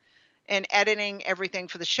film and editing everything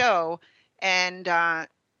for the show, and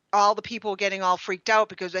all the people getting all freaked out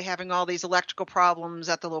because they're having all these electrical problems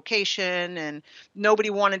at the location, and nobody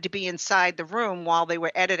wanted to be inside the room while they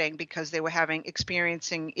were editing because they were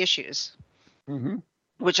experiencing issues,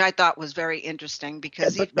 which I thought was very interesting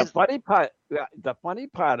because the funny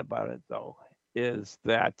part about it though is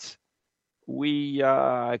that we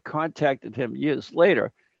contacted him years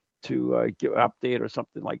later to give an update or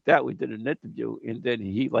something like that. We did an interview, and then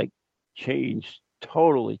he changed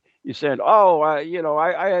totally. You said,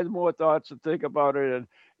 I had more thoughts to think about it,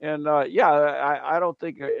 and I don't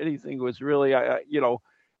think anything was really,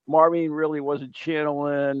 Maureen really wasn't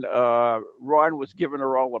channeling. Ron was giving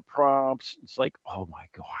her all the prompts. It's like, oh my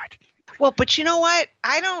God. Well, but you know what?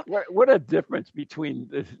 I don't. What a difference between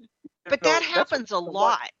this. But that happens a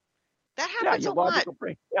lot. That happens a lot.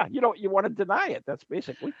 Yeah, you want to deny it. That's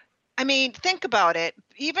basically. I mean, think about it.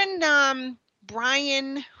 Even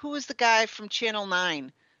Brian, who was the guy from Channel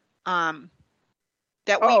 9?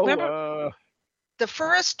 That we remember the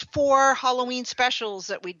first 4 Halloween specials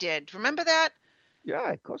that we did. Remember that?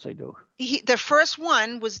 Yeah, of course I do. The first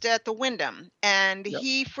one was at the Wyndham, and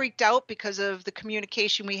he freaked out because of the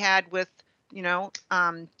communication we had with,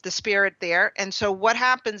 the spirit there. And so what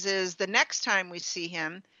happens is the next time we see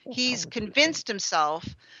him, he's convinced himself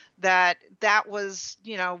that was,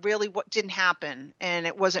 really what didn't happen and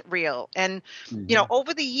it wasn't real. And,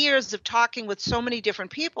 over the years of talking with so many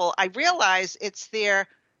different people, I realize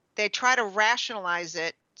they try to rationalize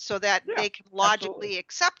it so that they can logically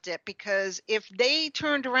accept it. Because if they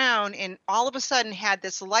turned around and all of a sudden had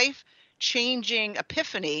this life-changing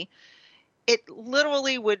epiphany, it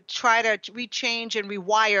literally would try to rechange and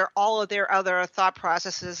rewire all of their other thought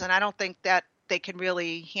processes. And I don't think that they can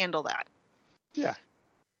really handle that. Yeah.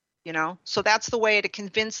 So that's the way to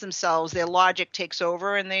convince themselves. Their logic takes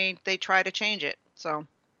over and they try to change it. So,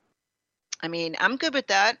 I mean, I'm good with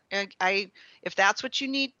that. If that's what you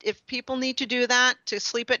need, if people need to do that to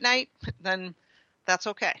sleep at night, then that's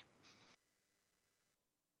okay.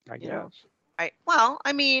 I guess.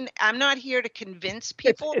 I mean, I'm not here to convince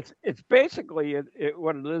people. It's basically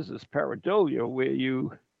what it is pareidolia, where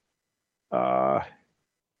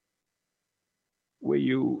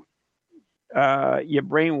you your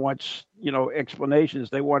brain wants, explanations.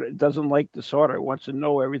 It doesn't like disorder. It wants to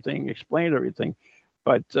know everything, explain everything.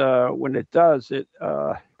 But when it does, it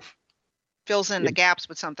fills in the gaps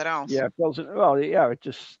with something else. Yeah, it fills in. Well, yeah, it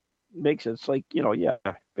just makes it. It's like,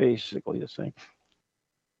 basically the same.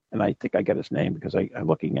 And I think I got his name because I'm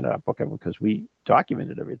looking in our book because we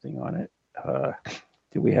documented everything on it.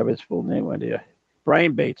 Do we have his full name on there?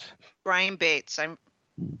 Brian Bates. Brian Bates.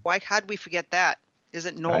 How'd we forget that? Is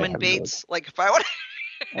it Norman Bates? Like if I would.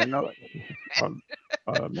 I know it.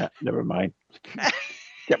 Never mind.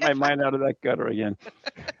 Get my mind out of that gutter again.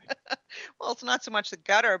 Well, it's not so much the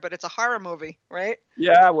gutter, but it's a horror movie, right?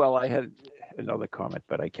 Yeah. Well, I had another comment,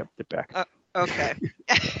 but I kept it back. Okay.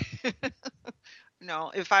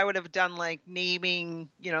 No, if I would have done like naming,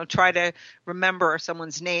 try to remember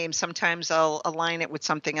someone's name, sometimes I'll align it with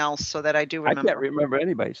something else so that I do remember. I can't remember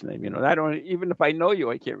anybody's name. I don't, even if I know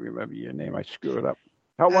you, I can't remember your name. I screw it up.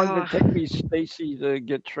 How long did it take me, Stacy, to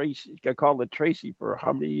get Tracy? I called it Tracy for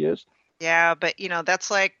how many years? Yeah, but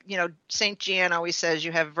that's like, St. Jan always says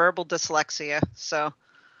you have verbal dyslexia. So.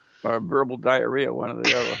 Or verbal diarrhea, one or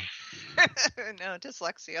the other. No,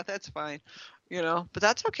 dyslexia. That's fine. But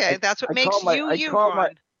that's okay. That's what makes you,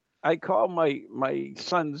 Ron. I call my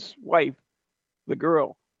son's wife the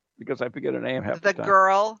girl because I forget her name half the time.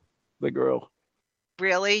 Girl? The girl.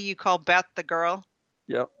 Really? You call Beth the girl?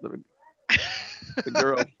 Yep. The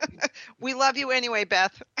girl. We love you anyway,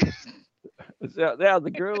 Beth. Yeah, the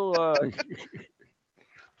girl.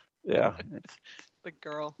 Yeah. The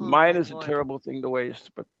girl. Mine is a terrible thing to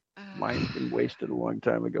waste, but mine's been wasted a long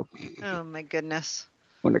time ago. Oh, my goodness.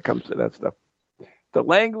 When it comes to that stuff. The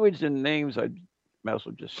language and names, I might as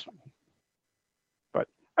well just. But,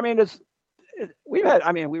 I mean, we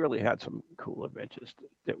really had some cool adventures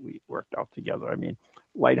that we worked out together. I mean,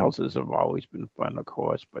 lighthouses have always been fun, of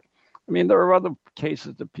course, but I mean, there are other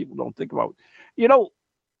cases that people don't think about. You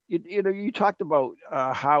talked about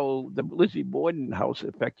how the Lizzie Borden house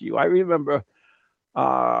affected you. I remember,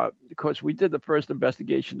 because we did the first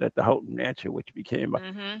investigation at the Houghton Mansion, which became a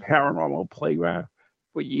paranormal playground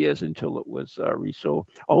for years until it was resold.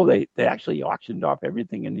 Oh, they actually auctioned off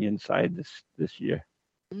everything in the inside this year.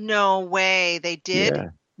 No way, they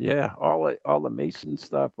did? Yeah, all the Mason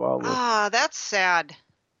stuff. That's sad.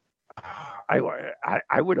 I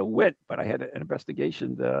would have went, but I had an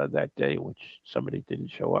investigation that day, which somebody didn't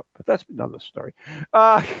show up. But that's another story.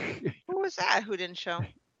 Who was that? Who didn't show?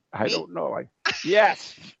 I don't know.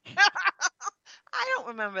 Yes. I don't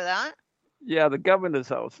remember that. Yeah, the governor's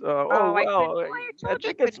house. I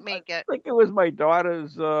think it was my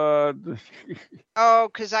daughter's.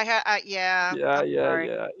 Because I had, yeah.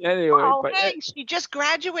 Anyway, she just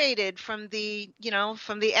graduated from the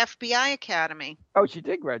FBI Academy. Oh, she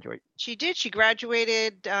did graduate. She did. She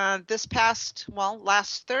graduated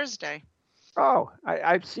last Thursday. Oh,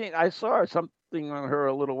 I saw something on her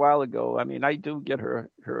a little while ago. I mean, I do get her.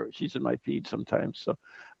 She's in my feed sometimes. So,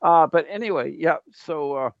 but anyway, yeah.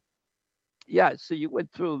 So. Yeah, so you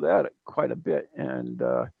went through that quite a bit, and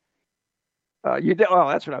you did. Well,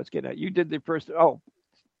 that's what I was getting at. You did the first.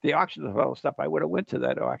 The auction of all stuff. I would have went to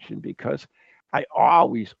that auction because I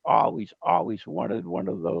always wanted one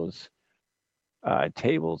of those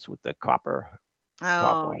tables with the copper.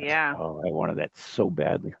 Oh, yeah. Oh, I wanted that so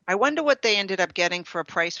badly. I wonder what they ended up getting for a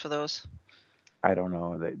price for those. I don't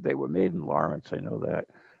know. They were made in Lawrence. I know that.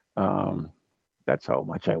 That's how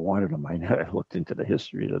much I wanted them. I looked into the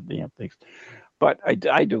history of the damn things, but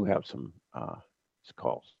I do have some. It's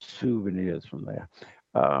called souvenirs from there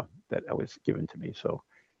that was given to me. So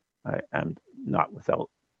I'm not without.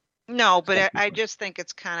 No, but I just think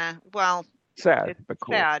it's kind of sad, but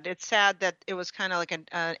cool. Sad. It's sad that it was kind of like an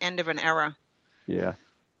end of an era. Yeah.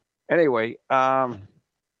 Anyway,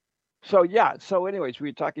 So anyways, we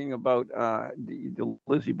were talking about the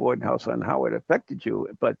Lizzie Borden house and how it affected you.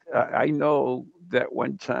 But I know that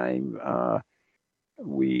one time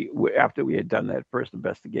we after we had done that first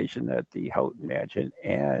investigation at the Houghton Mansion,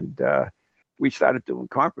 and we started doing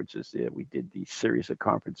conferences there. We did these series of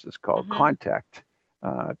conferences called Contact, and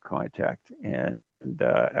I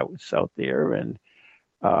was out there, and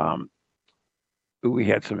we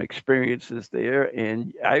had some experiences there,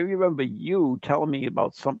 and I remember you telling me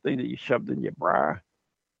about something that you shoved in your bra.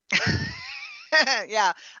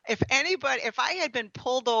 Yeah. If I had been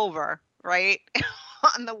pulled over, right,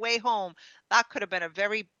 on the way home, that could have been a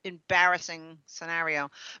very embarrassing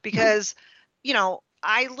scenario because,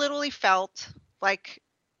 I literally felt like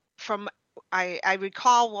I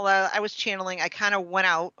recall while I was channeling, I kind of went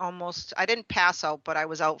out almost, I didn't pass out, but I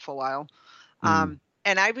was out for a while. And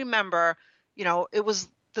I remember, it was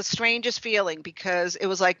the strangest feeling, because it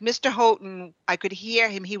was like Mr. Houghton, I could hear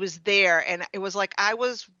him. He was there. And it was like I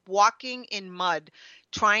was walking in mud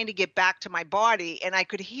trying to get back to my body. And I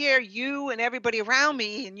could hear you and everybody around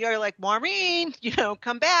me. And you're like, Maureen,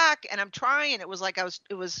 come back. And I'm trying. It was like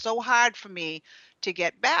it was so hard for me to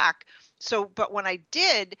get back. So, but when I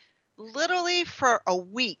did, literally for a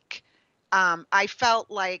week, I felt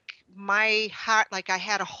like my heart, like I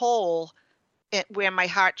had a hole where my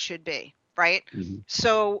heart should be. Right. Mm-hmm.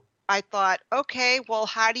 So I thought, okay, well,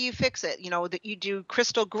 how do you fix it? That you do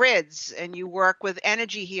crystal grids and you work with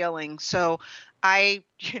energy healing. So I,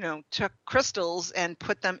 took crystals and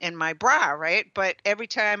put them in my bra. Right. But every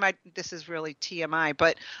time this is really TMI,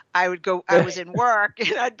 but I was in work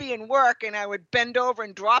and I'd be in work and I would bend over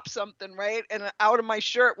and drop something. Right. And out of my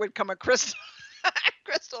shirt would come a crystal.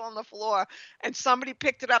 Crystal on the floor, and somebody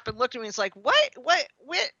picked it up and looked at me. It's like, what,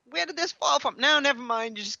 where did this fall from? No, never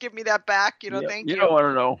mind. You just give me that back. Thank you. You don't want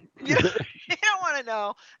to know. You don't want to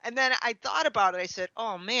know. And then I thought about it. I said,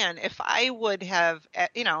 oh man, if I would have,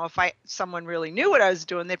 if someone really knew what I was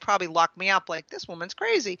doing, they'd probably lock me up like, this woman's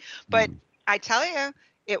crazy. But I tell you,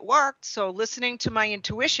 it worked. So listening to my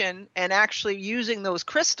intuition and actually using those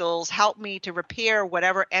crystals helped me to repair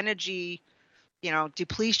whatever energy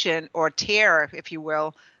depletion or tear, if you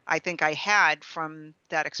will, I think I had from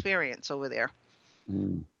that experience over there.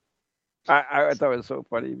 I thought it was so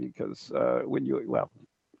funny because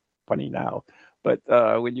funny now, but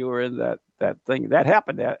when you were in that thing, that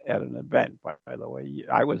happened at an event, by the way.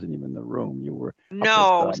 I wasn't even in the room. You were.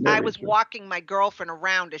 No, I was walking my girlfriend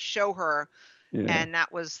around to show her, and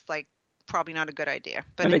that was like probably not a good idea.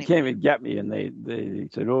 But and anyway. They came and get me, and they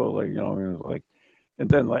said, oh, like, it was like, and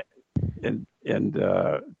then like. And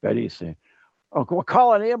Betty said, "Oh, go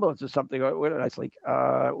call an ambulance or something." And I was like,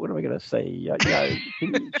 "What am I going to say? Yeah,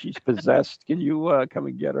 she's possessed. Can you come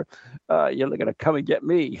and get her? You're going to come and get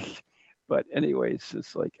me." But anyways,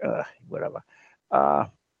 it's like whatever.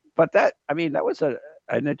 But that was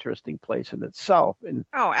an interesting place in itself. And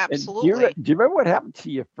absolutely. And do you remember what happened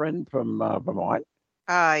to your friend from Vermont?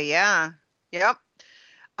 Yeah. Yep.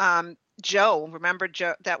 Joe, remember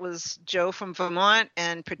Joe? That was Joe from Vermont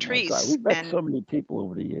and Patrice. Oh, we've met so many people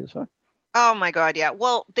over the years, huh? Oh my God, yeah.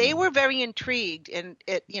 Well, they were very intrigued, and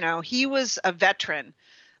he was a veteran.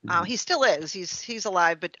 He still is. He's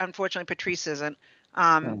alive, but unfortunately, Patrice isn't.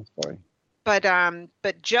 Sorry.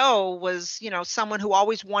 But Joe was, someone who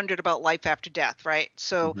always wondered about life after death, right?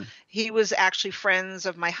 So he was actually friends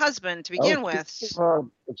of my husband to begin with.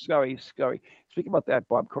 Scary. Speaking about that,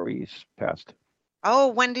 Bob Corey's passed. Oh,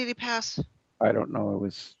 when did he pass? I don't know. It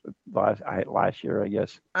was last year, I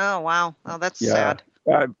guess. Oh, wow. Oh, that's sad.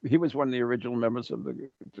 He was one of the original members of the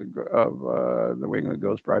New England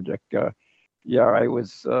Ghost Project. I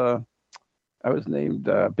was named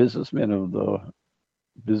businessman of the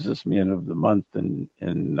month in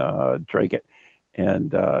Dracut,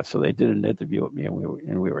 and so they did an interview with me,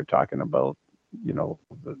 and we were talking about the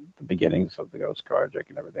beginnings of the Ghost Project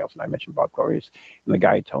and everything else. And I mentioned Bob Corey's, and the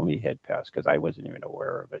guy told me he had passed because I wasn't even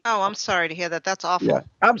aware of it. Oh, I'm sorry to hear that. That's awful. Yeah,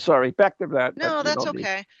 I'm sorry. Back to that. No, that's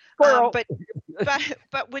okay. But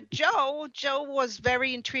with Joe was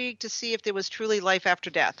very intrigued to see if there was truly life after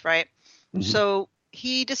death, right? Mm-hmm. So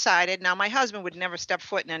he decided. Now, my husband would never step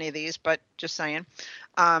foot in any of these, but just saying.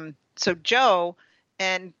 So Joe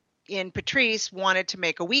and Patrice wanted to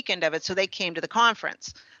make a weekend of it, so they came to the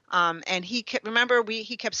conference. And he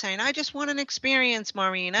kept saying, I just want an experience,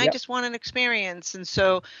 Maureen. I just want an experience. And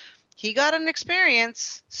so he got an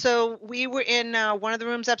experience. So we were in one of the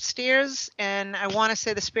rooms upstairs, and I want to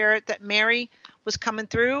say the spirit that Mary was coming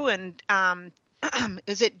through. And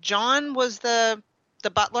is it John was the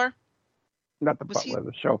butler? Not the butler,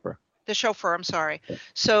 the chauffeur. The chauffeur, I'm sorry. Yeah.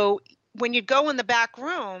 So when you'd go in the back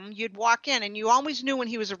room, you'd walk in, and you always knew when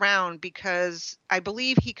he was around because I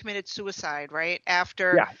believe he committed suicide, right?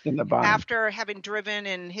 In the barn. After having driven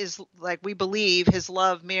and we believe his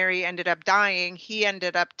love, Mary, ended up dying, he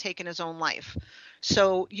ended up taking his own life.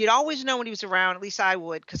 So you'd always know when he was around, at least I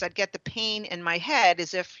would, because I'd get the pain in my head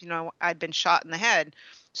as if, I'd been shot in the head.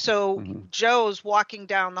 So Joe's walking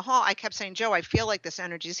down the hall. I kept saying, Joe, I feel like this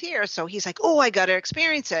energy's here. So he's like, oh, I got to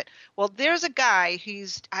experience it. Well, there's a guy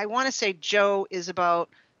I want to say Joe is about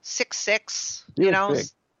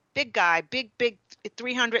 6'6", big guy, big,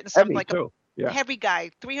 300 and something, heavy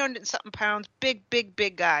guy, 300 and something pounds,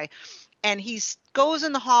 big guy. And he goes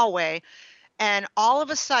in the hallway, and all of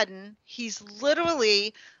a sudden he's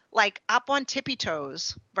literally like up on tippy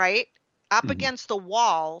toes, right? Up against the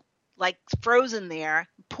wall, like frozen there.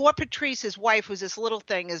 Poor Patrice, his wife, who's this little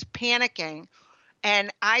thing, is panicking.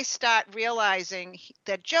 And I start realizing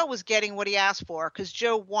that Joe was getting what he asked for, because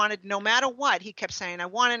Joe wanted, no matter what, he kept saying, I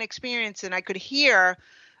want an experience. And I could hear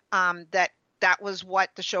that was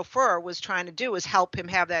what the chauffeur was trying to do, is help him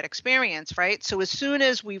have that experience, right? So as soon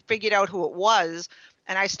as we figured out who it was,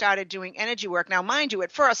 and I started doing energy work. Now, mind you,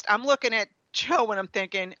 at first I'm looking at Joe and I'm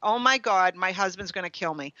thinking, oh my God, my husband's going to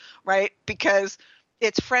kill me, right? Because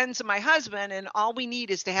it's friends of my husband and all we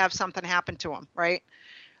need is to have something happen to him, right?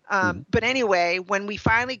 But anyway, when we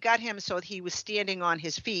finally got him so he was standing on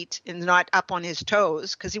his feet and not up on his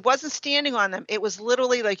toes, because he wasn't standing on them. It was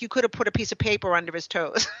literally like you could have put a piece of paper under his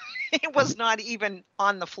toes. It was not even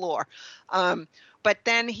on the floor. But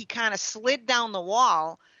then he kind of slid down the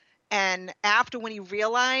wall. And after, when he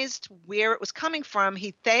realized where it was coming from,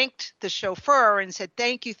 he thanked the chauffeur and said,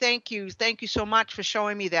 thank you so much for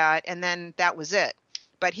showing me that. And then that was it.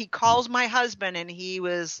 But he calls my husband and he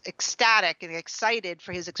was ecstatic and excited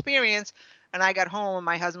for his experience. And I got home and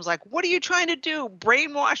my husband was like, what are you trying to do?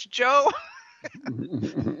 Brainwash Joe?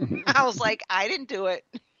 I was like, I didn't do it.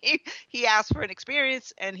 He asked for an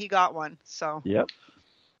experience and he got one. So, yep.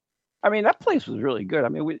 I mean, that place was really good. I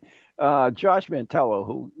mean, Josh Mantello,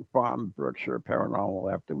 who from Berkshire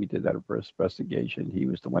Paranormal, after we did that first investigation, he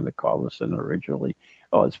was the one that called us in originally.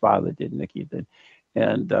 Oh, his father did, Nicky did.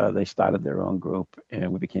 And they started their own group,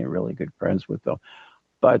 and we became really good friends with them.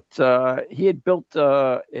 But he had built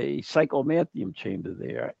a psychomanthium chamber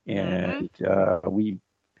there, and we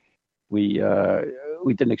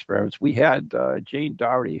did experiments. We had Jane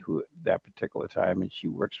Doherty, who that particular time, and she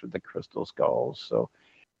works with the Crystal Skulls, so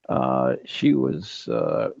she was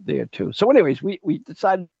there too. So, anyways, we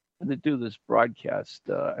decided to do this broadcast.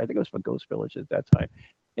 I think it was for Ghost Village at that time,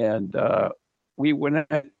 and we went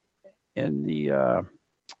in the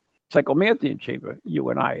psychomanthium chamber, you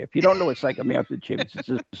and I. If you don't know what psychomanthium chamber is, it's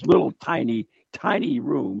this little tiny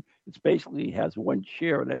room. It basically has one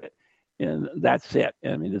chair in it, and that's it.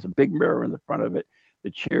 I mean, there's a big mirror in the front of it.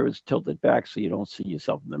 The chair is tilted back so you don't see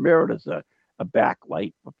yourself in the mirror. There's a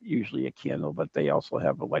backlight, usually a candle, but they also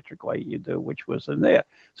have electric light you do, which was in there.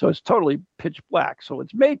 So it's totally pitch black. So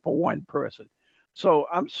it's made for one person. So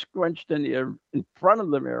I'm scrunched in there in front of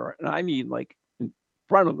the mirror, and I mean like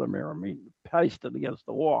front of the mirror, I mean, pasted against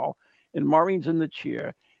the wall, and Maureen's in the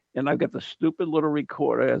chair, and I've got the stupid little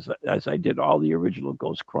recorder as I did all the original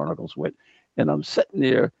Ghost Chronicles with, and I'm sitting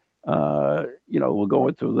there, we're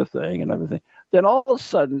going through the thing and everything. Then all of a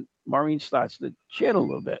sudden, Maureen starts to channel a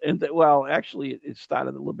little bit, and actually, it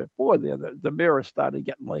started a little bit before there. The mirror started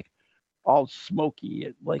getting like all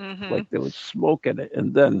smoky, like there was smoke in it,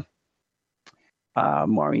 and then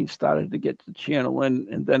Maureen started to get the channel in,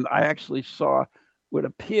 and then I actually saw what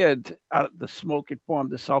appeared out of the smoke. It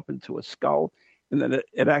formed itself into a skull, and then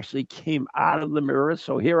it actually came out of the mirror.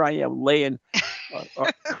 So here I am laying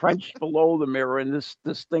crunched below the mirror, and this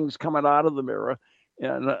thing's coming out of the mirror,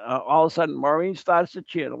 and all of a sudden Maureen starts to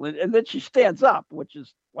channel, and then she stands up, which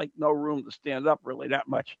is like no room to stand up really that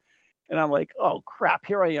much. And I'm like, oh crap,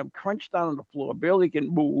 here I am crunched down on the floor, barely can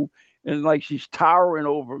move, and like she's towering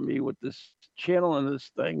over me with this channel and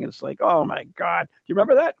this thing. It's like, oh my God. Do you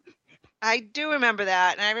remember that? I do remember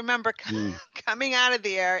that, and I remember coming out of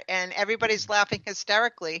there, and everybody's laughing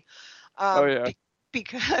hysterically.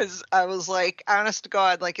 Because I was like, honest to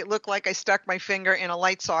God, like it looked like I stuck my finger in a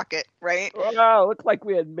light socket, right? Well, it looked like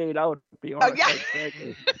we had made out, to be honest. Oh,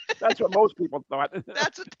 yeah. That's what most people thought.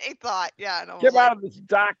 That's what they thought, yeah. And came out of this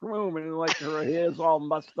dark room, and like her hair's all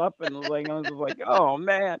mussed up, and like I was like, oh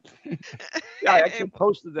man. Yeah, I actually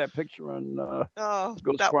posted that picture on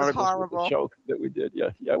Ghost Chronicles, the show that we did.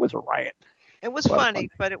 Yeah, it was a riot. It was funny,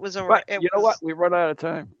 but it was a riot. You know what? We run out of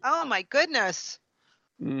time. Oh my goodness.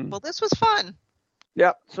 Well, this was fun.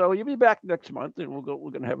 Yeah, so you'll be back next month, and we're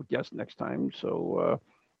going to have a guest next time, so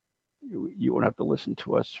you won't have to listen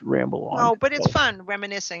to us ramble on. Oh, but it's fun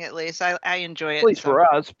reminiscing. At least I enjoy it. At least for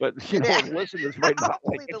us, but the listeners might not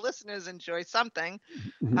like it. The listeners enjoy something.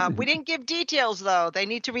 We didn't give details though. They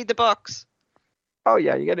need to read the books. Oh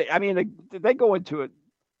yeah, you got to. I mean, they go into it.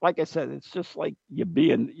 Like I said, it's just like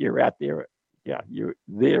you're at there. Yeah, you're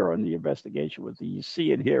there on the investigation with you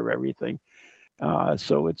see and hear everything.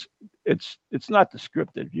 So it's not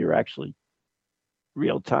descriptive. You're actually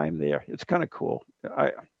real time there. It's kind of cool.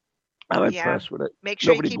 I'm impressed with it. Make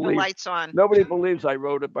sure you keep the lights on. Nobody believes I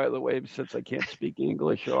wrote it, by the way, since I can't speak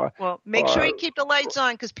English. Make sure you keep the lights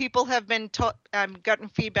on, because people have been gotten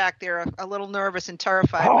feedback. They're a little nervous and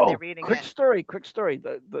terrified when they're reading quick story.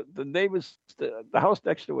 The neighbors, the house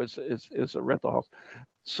next to us is a rental house.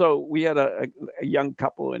 So we had a young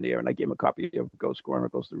couple in there, and I gave them a copy of Ghost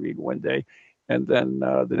Chronicles to read one day. And then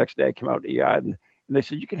the next day I came out in the yard, and they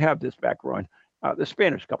said, you can have this back, Ron. The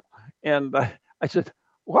Spanish couple. And I said,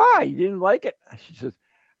 why? You didn't like it? She says,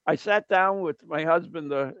 I sat down with my husband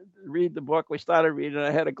to read the book. We started reading. I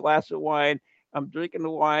had a glass of wine. I'm drinking the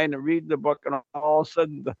wine and reading the book, and all of a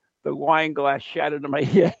sudden the wine glass shattered in my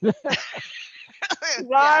head.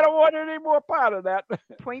 I don't want any more part of that.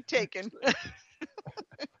 Point taken.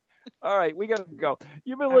 All right, we got to go.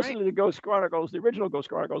 You've been listening to Ghost Chronicles, the original Ghost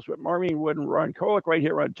Chronicles with Mauren Wood and Ron Kolick right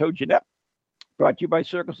here on TogiNet. Brought to you by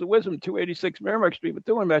Circles of Wisdom, 286 Merrimack Street,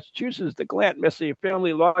 Methuen, Massachusetts, the Glant Messier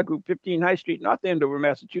Family Law Group, 15 High Street, North Andover,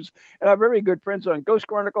 Massachusetts, and our very good friends on Ghost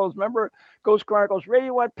Chronicles. Remember, Ghost Chronicles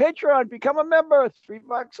Radio on Patreon. Become a member.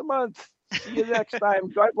 $3 a month. See you next time.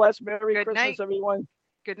 God bless. Merry Christmas, night. Everyone.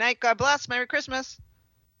 Good night. God bless. Merry Christmas.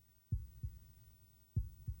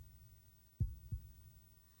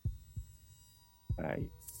 Bye.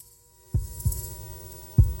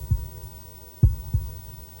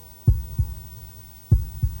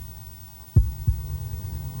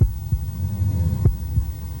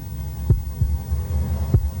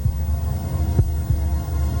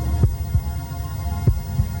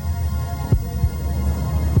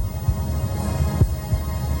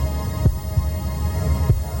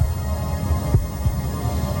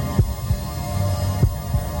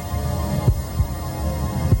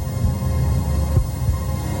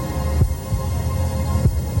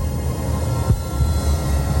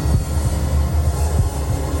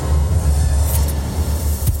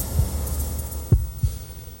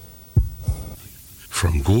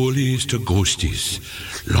 From ghoulies to ghosties,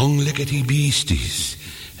 long-leggedy beasties,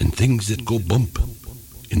 and things that go bump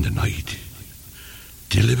in the night.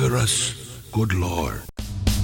 Deliver us, good Lord.